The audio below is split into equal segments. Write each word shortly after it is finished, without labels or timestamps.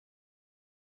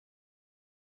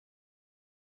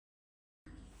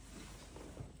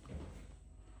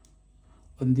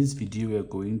On this video, we are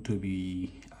going to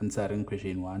be answering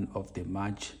question 1 of the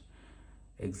March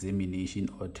examination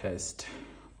or test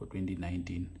for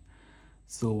 2019.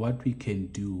 So what we can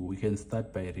do, we can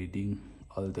start by reading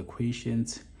all the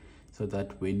questions so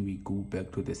that when we go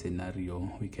back to the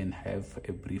scenario, we can have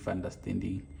a brief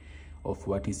understanding of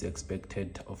what is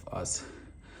expected of us.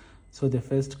 So the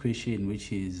first question,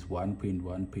 which is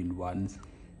 1.1.1,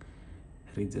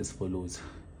 reads as follows.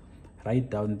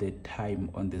 Write down the time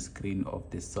on the screen of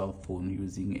the cell phone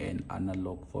using an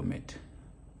analog format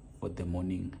for the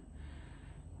morning.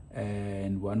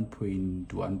 And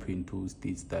 1.1.2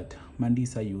 states that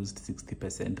Mandisa used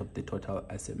 60% of the total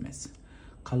SMS.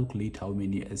 Calculate how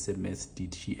many SMS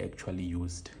did she actually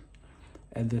use.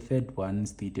 And the third one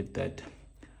stated that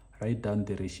write down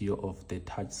the ratio of the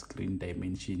touch screen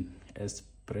dimension as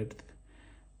breadth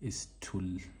is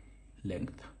to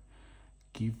length.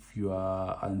 Give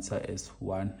your answer as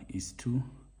 1:2.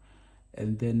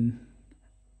 And then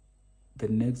the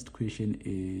next question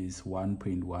is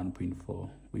 1.1.4,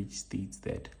 which states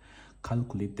that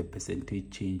calculate the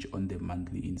percentage change on the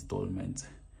monthly installments.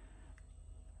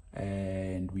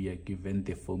 And we are given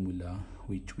the formula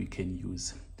which we can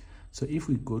use. So if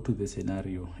we go to the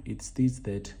scenario, it states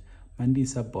that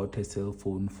Mandisa bought a cell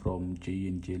phone from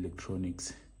J&J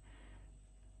Electronics.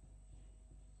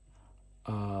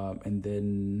 And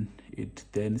then it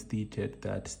then stated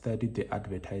that study the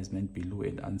advertisement below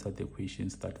and answer the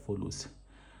questions that follows.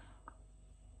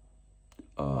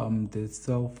 The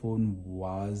cell phone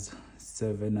was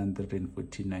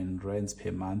 749 rands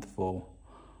per month for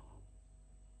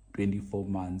 24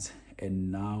 months,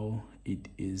 and now it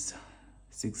is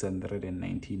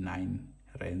 699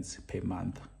 rands per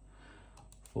month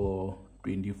for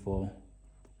 24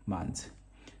 months.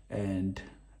 And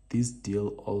this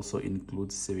deal also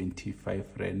includes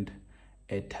 75 rand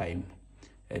airtime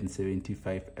and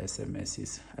 75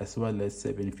 SMSs, as well as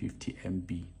 750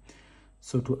 MB.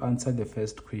 So to answer the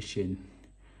first question,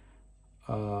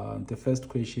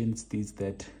 states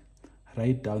that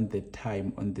write down the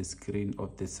time on the screen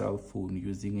of the cell phone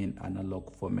using an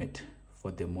analog format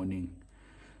for the morning.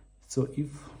 So if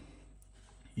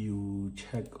you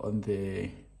check on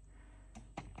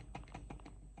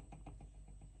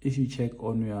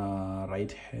your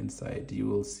right hand side, you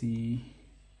will see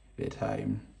the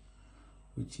time,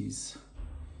 which is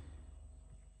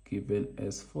given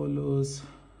as follows.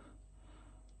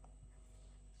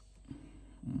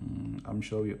 I'm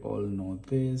sure we all know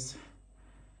this.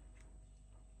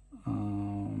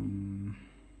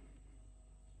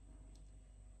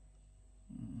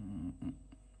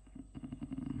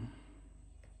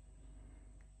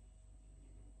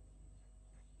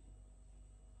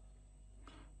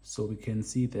 So we can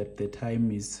see that the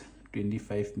time is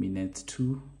 25 minutes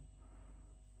to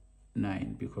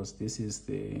 9, because this is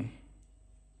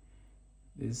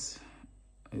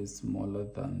smaller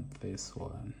than this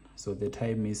one. So the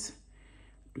time is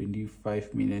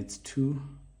 25 minutes to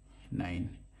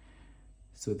 9.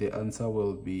 So the answer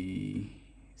will be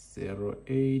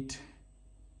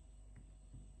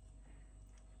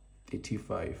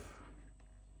 08:35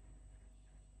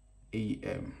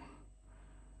 AM,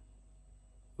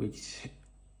 which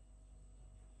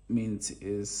means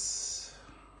is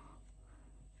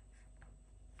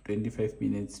 25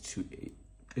 minutes to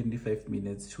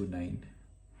 9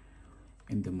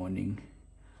 in the morning.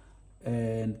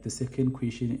 And the second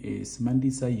question is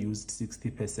Mandisa used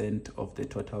 60% of the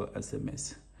total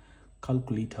SMS.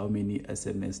 Calculate how many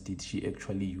SMS did she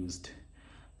actually use.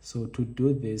 So to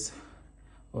do this,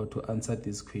 or to answer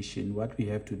this question, what we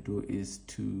have to do is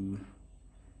to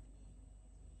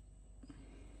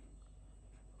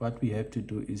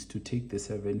take the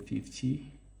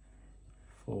 750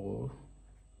 for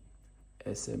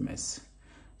SMS.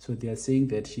 So they are saying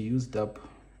that she used up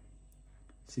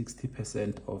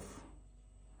 60% of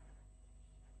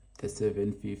the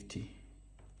 750.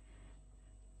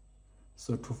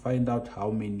 So to find out how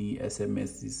many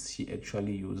SMSs she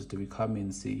actually used, we come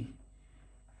and say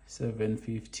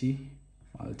 750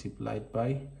 multiplied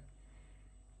by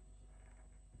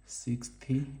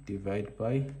 60 divided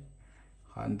by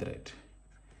 100.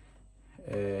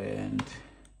 And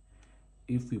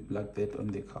if we plug that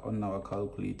on our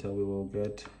calculator, we will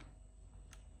get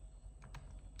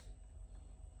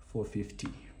 450.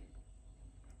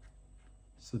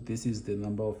 So this is the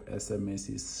number of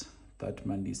SMSs that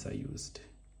Mandisa used.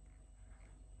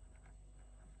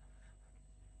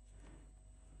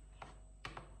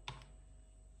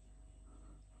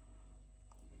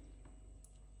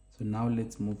 So now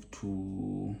let's move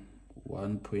to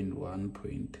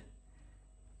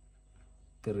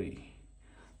 1.1.3.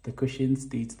 The question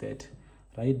states that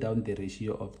Write down the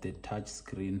ratio of the touch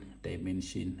screen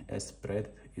dimension as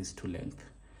breadth is to length.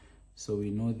 So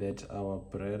we know that our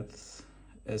breadth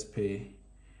as per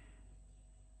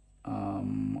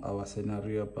our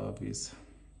scenario above is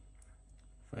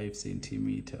 5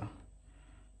 centimeter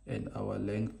and our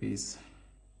length is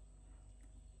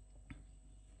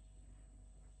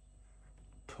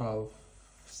 12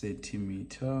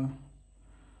 centimeter.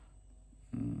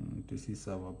 This is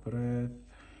our breadth,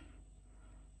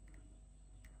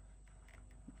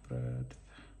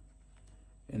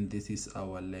 and this is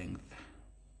our length.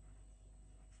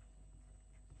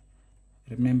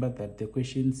 Remember that the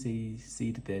question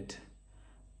said that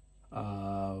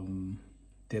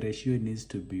the ratio needs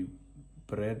to be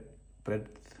breadth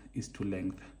is to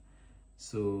length,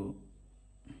 so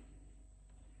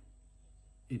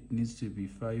it needs to be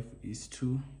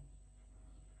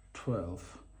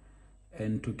 5:12,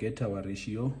 and to get our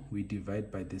ratio we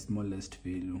divide by the smallest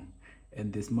value,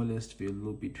 and the smallest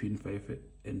value between 5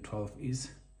 and 12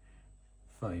 is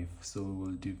 5, so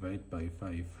we'll divide by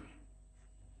 5.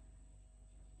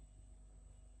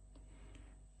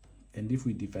 And if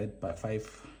we divide by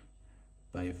 5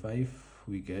 by 5,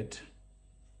 we get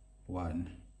 1.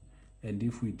 And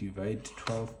if we divide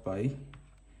 12 by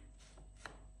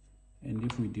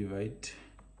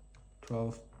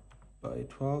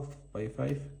 12 by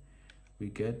 5, we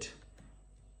get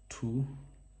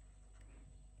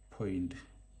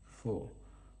 2.4.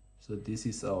 So this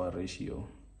is our ratio.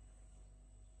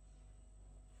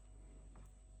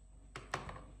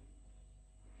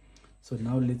 So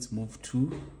now let's move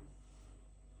to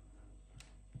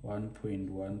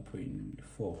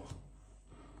 1.1.4.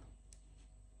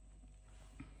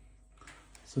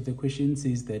 So the question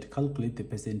says that calculate the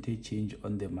percentage change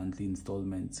on the monthly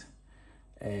installments,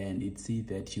 and it says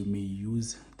that you may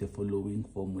use the following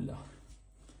formula.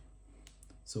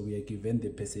 So we are given the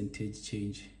percentage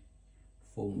change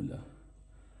formula.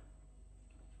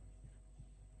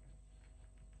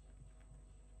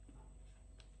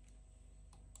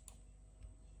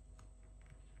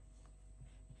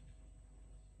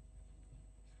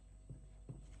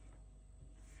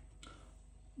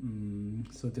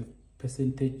 So the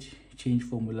percentage change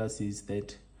formula says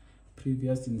that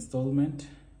previous installment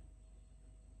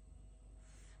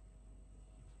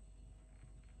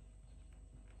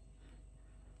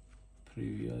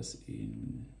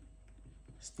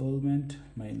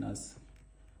minus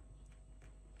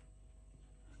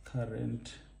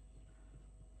current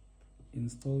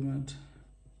installment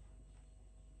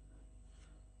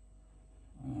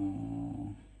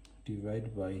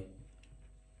divided by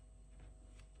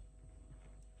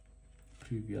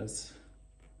previous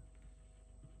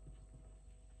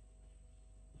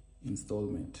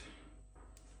installment.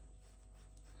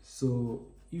 So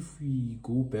if we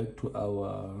go back to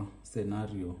our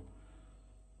scenario,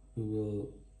 we will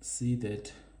see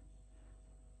that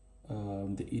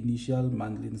the initial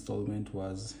monthly installment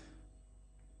was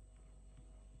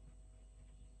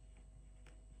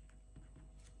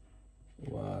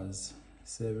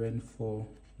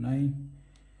 $749,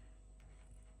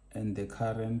 and the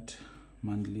current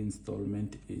monthly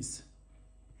installment is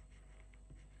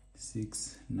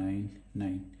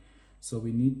 $699. So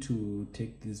we need to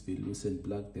take these values and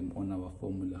plug them on our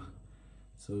formula.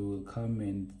 So we'll come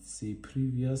and see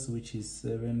previous, which is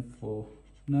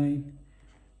 749,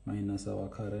 minus our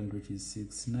current, which is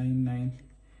 699,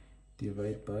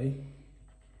 divide by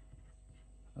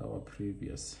our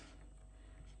previous,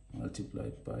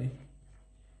 multiplied by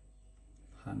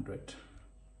 100%.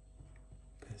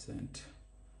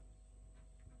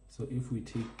 So if we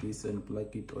take this and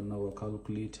plug it on our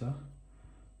calculator,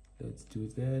 let's do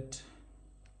that.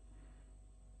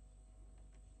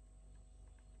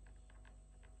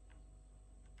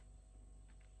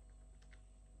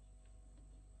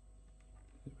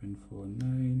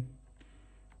 $749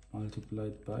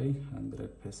 multiplied by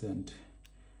 100%,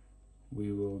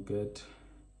 we will get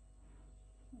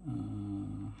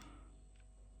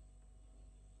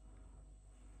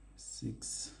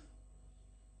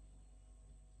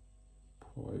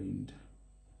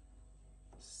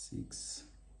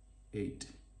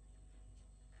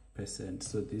 6.68%.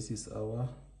 So this is our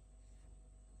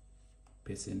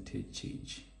percentage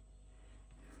change.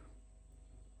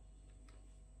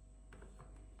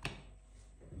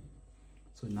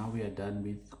 So now we are done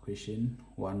with question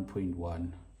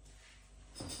 1.1.